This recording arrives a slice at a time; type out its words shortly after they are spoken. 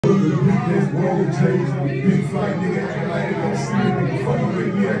chase. Big flight nigga acting like they don't see it. Nigga fucking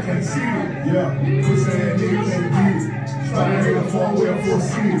with me, I can't see it. Yeah, pussy ass nigga can't beat it. Try to hate a far away, I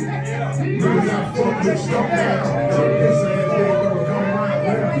foresee it. Niggas I fuck with, stop down. Pussy ass nigga gonna come around.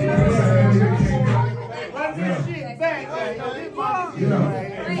 Yeah, pussy ass nigga can't go. Yeah.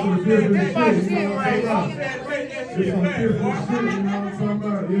 Some different shit, you know what I'm talking about? It's some different shit, you know what I'm talking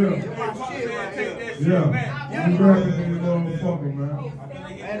about? Yeah. Yeah. I'm rapping in the motherfucker, man.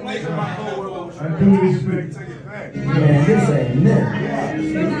 I do respect. Man, this ain't nothing.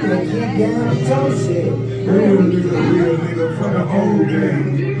 Keep down, talk shit. Real nigga from the old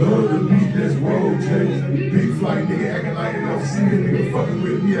days. Love the beat that's road chase. Big flight nigga acting like they don't see it. Nigga fucking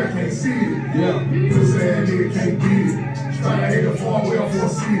with me, I can't see it. Yeah. Pussy ass nigga can't beat it. Try to hate a far away, I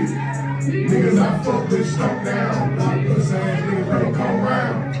foresee it. Niggas I fuck with, stomp down. Pussy ass niggas don't come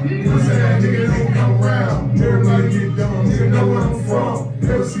round. Pussy ass niggas don't come round. Everybody get dumb, nigga know where I'm from.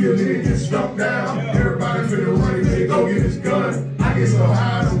 Never see a nigga get stuck down. Everybody finna run and they go get his gun. I get so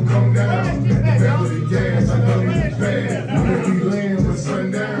high, I don't come down. Back with the gas, I don't even bad. If we land with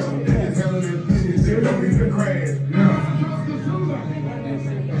sundown, they just handle their business, they don't even crash. Yeah.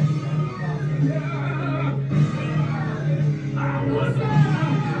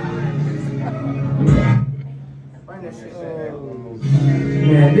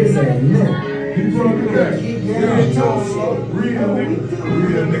 Man, this ain't nothing. You talking that?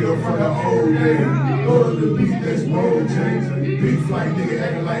 Real nigga from the old days. Love the beat that's road chase. Big flight nigga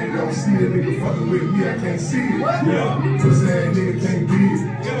acting like they don't see it. Nigga fucking with me, I can't see it. Yeah. Pussy ass nigga can't beat it.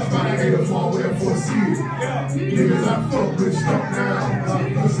 Try to hate a far away, I foresee it. Niggas I fuck with, stomp down.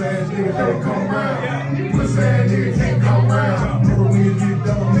 Pussy ass nigga don't come round. Pussy ass nigga can't come round. Never when you get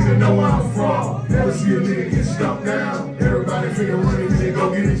dumb, nigga know where I'm from. Never see a nigga get stuck down. Everybody finna run and they go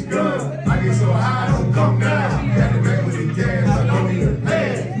get his gun. I get so high, I don't come down. Got the back with the gas, I don't even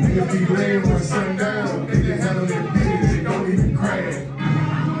pass. Nigga be laying when sundown. They just handle their business, they don't even crash.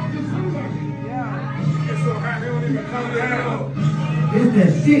 It's so high, they don't even come down. It's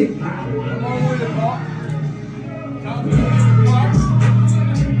that shit. Come on with it, Mark.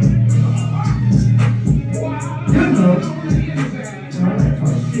 You know. Alright,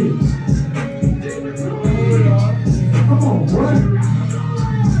 talk shit. Come on, boy.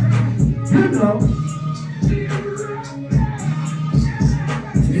 You know.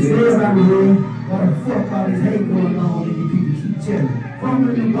 Everybody room. Why the fuck all this hate going on and you people keep telling? From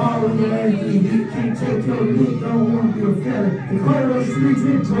the ballers and everything, you can't take your look, don't want to be a fella. The corner of the streets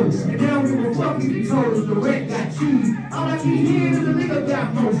been broke, and they don't give a fuck if you told us the wreck got cheese. All I keep hearing is the nigga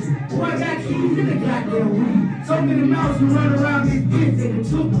got motion. Boy, I got keys in the goddamn weed. So many mouths can run around this bitch and it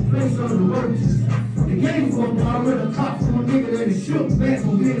took the place of the workers. The game for me, I read a cop from a nigga that is shook back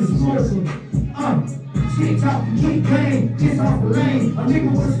from being a smoker. Shit talking, keep playing, it's off the lane. A nigga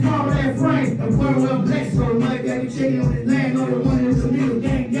with a small ass frame, a boy well blessed, so the money got me checking on his land, know that one is a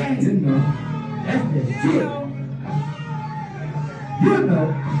nigga gang, you know. That's the shit. You know.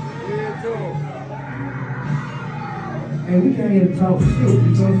 Hey, we can't even talk shit, you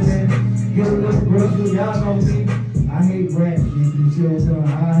know what I'm saying? Get a little brother, y'all know me. I hate rap, you feel what I'm saying?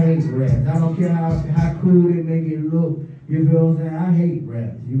 I hate rap. I don't care how cool they make it look. You feel what I'm saying? I hate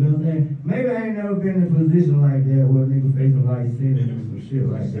rap. You feel what I'm saying? Maybe I ain't never been in a position like that where a nigga face a light sentence and some shit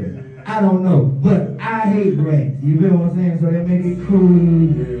like that. I don't know. But I hate rap. You feel what I'm saying? So they make it cool.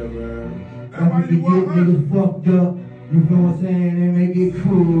 Yeah, man. Like you get niggas fucked up. You feel what I'm saying? They make it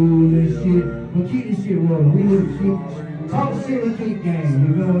cool and shit. But keep this shit rolling. We need to keep talk shit and keep game.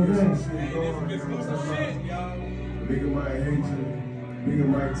 You feel what I'm saying? Nigga might hate you. Nigga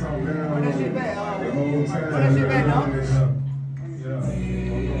might talk down the whole time.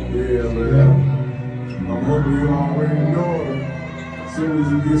 Yeah, man. I'm hoping you already know it. As soon as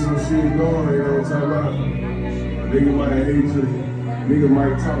you get some shit going, you know what I'm talking about? Nigga might hate you. Nigga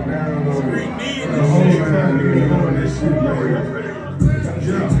might talk down on it. The whole time, nigga doing this shit like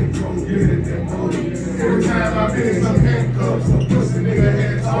every time I been some handcuffs, some pussy nigga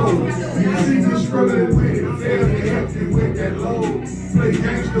had told. You see me struggling with it, fail me empty with that load. Play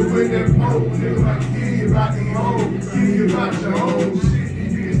gangster with that pole, nigga like kill you about the home, kill you about your own shit.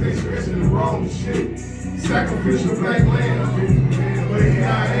 These niggas they stressing the wrong shit. Sacrificial black lamb, but here I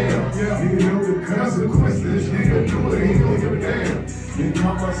am. Nigga know the consequences, nigga do it, he don't give a damn. Then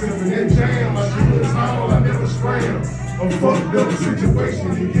caught myself in that jam, I shoot a towel, I never scram. A fucked up situation,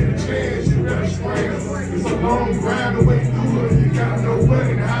 you get a chance, you better scram. It's a long grind the way you do it, you gotta know what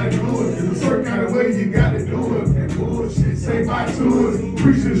and how to do it. It's a certain kind of way you gotta do it. And bullshit, say bye to it.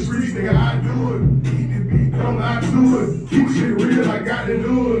 Preach to the streets, nigga, I do it. Eat the beat, don't lie to it. Keep shit real, I got to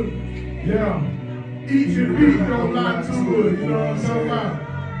do it. Yeah. Eat your beat, don't lie to it. You know what I'm talking about?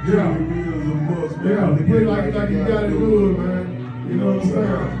 Yeah. It is a must. Yeah, put it like you gotta do it, man. You know what I'm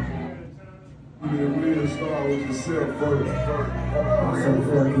saying? You need a real start with yourself first. I'm so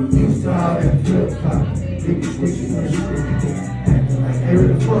fucking used to all that flip-flop. Niggas switching on shit. Acting like they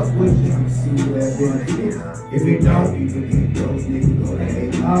really fuck with you. You see where that benefit. If it don't, you can get those niggas go to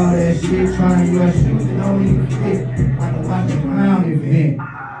hate. All that shit trying to rush you, it don't even fit. Like a watch a clown event.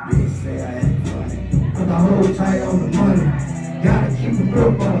 Bitch say I ain't funny. Put the whole tight on the money. Gotta keep a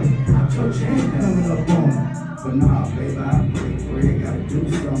grip on it. I told you ain't coming up on it. But nah, baby, I break bread. Gotta do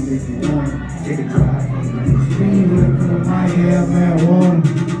something if you want it. Take a drive from the screen with it, cause I might have marijuana.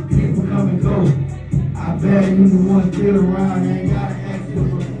 People come and go. I value the one still around. Ain't gotta ask you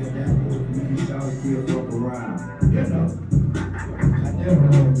for that. You shall still fuck around. You know, I never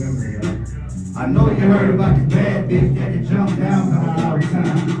remember y'all. I know you heard about the bad bitch that you jump down behind all the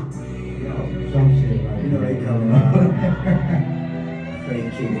time. Yo, some shit, right? You know they coming up. Fake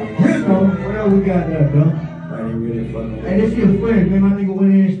kid. You know, what else we got there, though? Really fucking. Hey, this shit funny, man. My nigga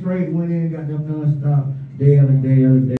went in straight, went in, got them non-stop day after day after day.